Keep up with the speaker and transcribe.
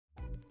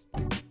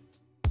Hi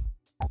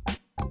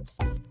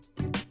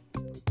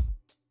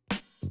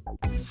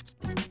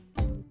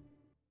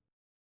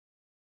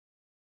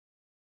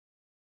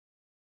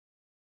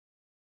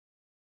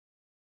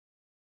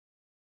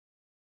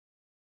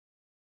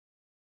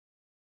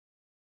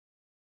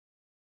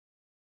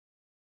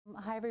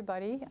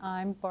everybody,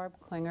 I'm Barb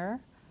Klinger.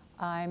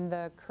 I'm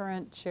the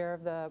current chair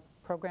of the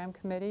program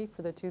committee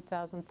for the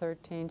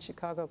 2013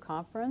 Chicago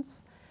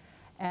Conference,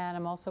 and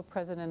I'm also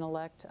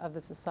president-elect of the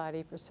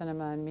Society for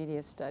Cinema and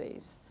Media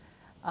Studies.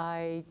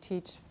 I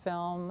teach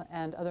film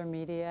and other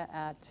media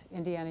at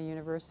Indiana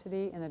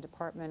University in the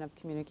Department of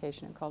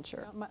Communication and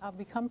Culture. I'll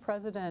become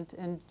president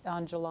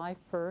on July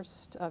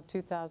 1st of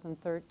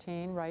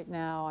 2013. Right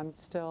now I'm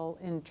still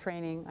in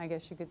training, I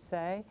guess you could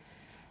say.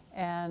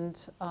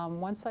 And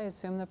once I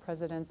assume the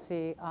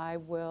presidency, I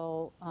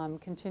will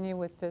continue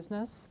with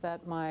business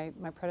that my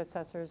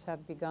predecessors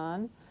have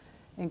begun,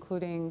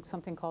 including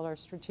something called our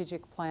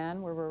strategic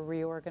plan, where we're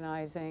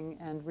reorganizing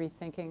and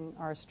rethinking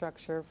our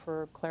structure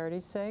for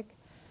clarity's sake.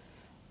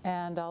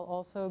 And I'll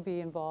also be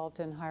involved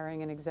in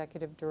hiring an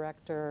executive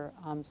director,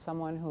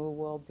 someone who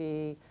will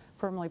be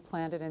firmly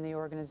planted in the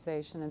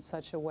organization in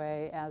such a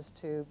way as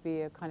to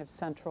be a kind of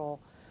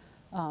central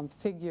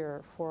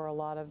figure for a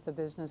lot of the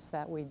business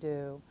that we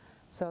do.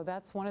 So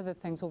that's one of the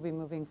things we'll be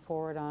moving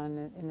forward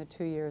on in the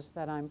 2 years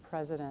that I'm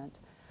president.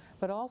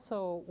 But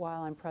also,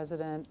 while I'm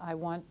president, I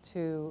want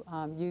to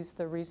use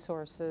the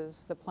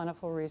resources, the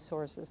plentiful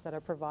resources that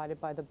are provided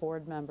by the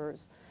board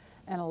members,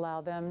 and allow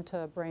them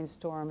to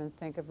brainstorm and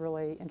think of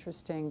really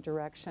interesting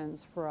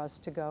directions for us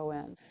to go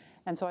in.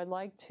 And so I'd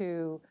like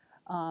to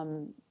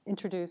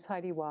introduce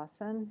Haidee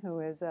Wasson,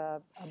 who is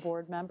a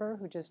board member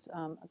who just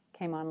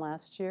came on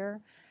last year.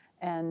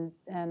 And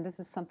this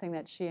is something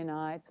that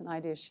it's an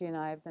idea she and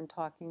I have been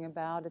talking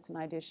about. It's an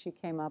idea she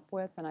came up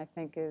with and I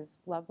think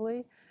is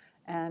lovely.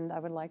 And I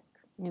would like,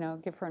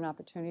 give her an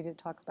opportunity to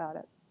talk about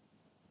it.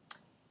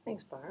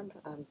 Thanks, Barb.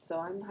 So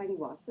I'm Haidee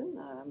Wasson.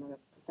 I'm a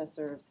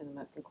professor of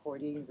cinema at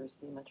Concordia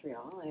University in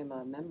Montreal. I am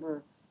a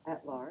member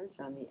at large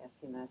on the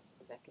SCMS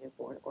Executive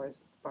Board, or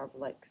as Barb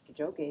likes to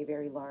joke, a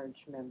very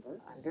large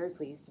member. I'm very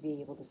pleased to be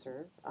able to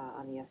serve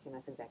on the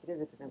SCMS Executive.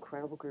 It's an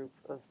incredible group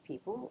of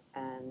people,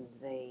 and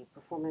they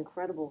perform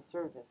incredible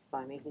service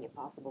by making it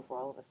possible for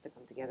all of us to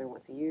come together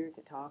once a year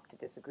to talk, to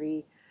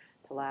disagree,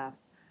 to laugh,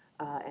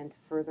 and to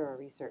further our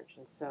research.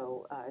 And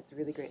so it's a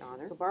really great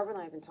honor. So Barb and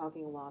I have been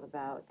talking a lot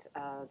about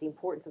the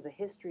importance of the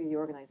history of the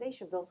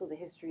organization, but also the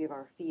history of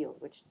our field,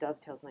 which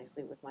dovetails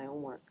nicely with my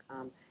own work.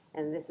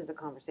 And this is a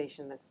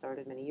conversation that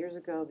started many years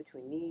ago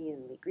between me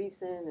and Lee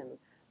Griefson, and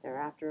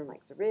thereafter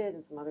Mike Zarid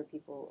and some other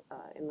people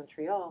in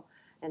Montreal,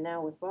 and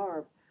now with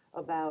Barb,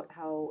 about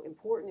how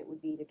important it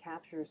would be to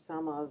capture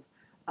some of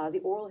the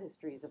oral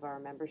histories of our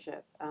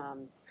membership.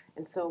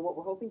 And so what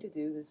we're hoping to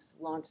do is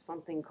launch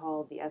something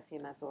called the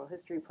SCMS Oral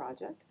History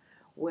Project,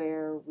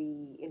 where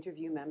we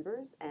interview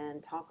members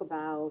and talk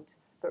about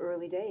the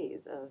early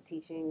days of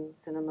teaching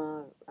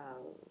cinema,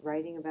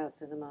 writing about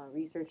cinema,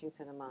 researching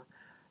cinema,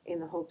 in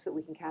the hopes that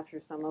we can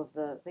capture some of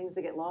the things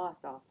that get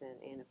lost often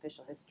in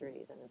official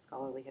histories and in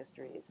scholarly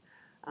histories.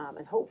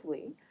 And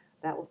hopefully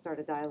that will start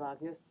a dialogue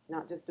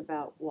not just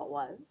about what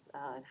was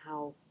and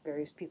how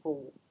various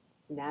people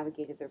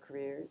navigated their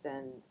careers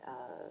and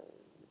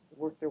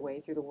worked their way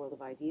through the world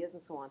of ideas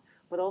and so on,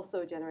 but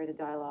also generate a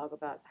dialogue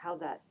about how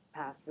that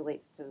past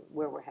relates to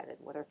where we're headed,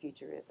 what our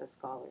future is as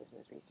scholars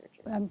and as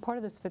researchers. And part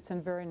of this fits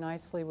in very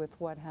nicely with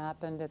what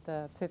happened at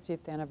the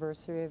 50th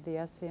anniversary of the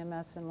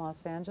SCMS in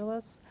Los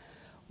Angeles,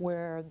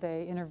 where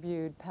they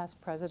interviewed past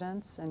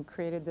presidents and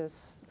created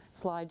this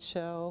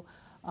slideshow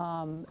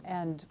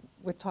and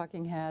with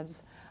talking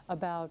heads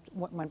about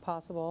what, when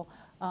possible,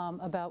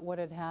 about what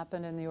had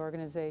happened in the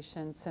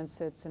organization since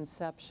its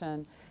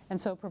inception. And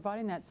so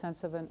providing that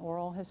sense of an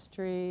oral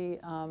history,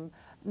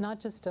 not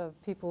just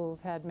of people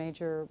who've had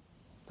major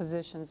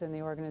positions in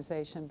the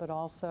organization, but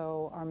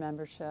also our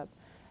membership.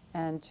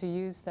 And to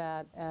use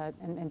that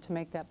and to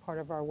make that part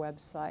of our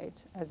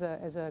website as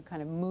a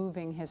kind of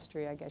moving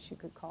history, I guess you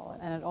could call it.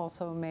 And it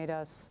also made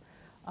us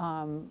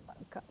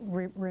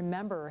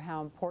remember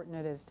how important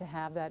it is to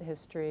have that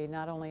history,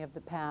 not only of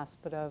the past,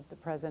 but of the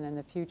present and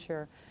the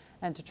future,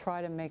 and to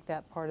try to make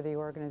that part of the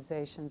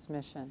organization's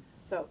mission.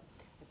 So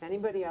if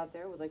anybody out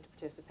there would like to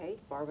participate,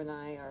 Barb and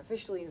I are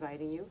officially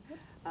inviting you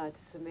to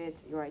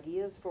submit your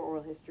ideas for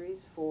oral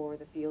histories for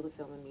the field of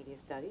film and media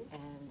studies,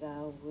 and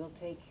we'll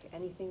take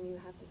anything you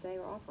have to say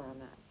or offer on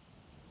that.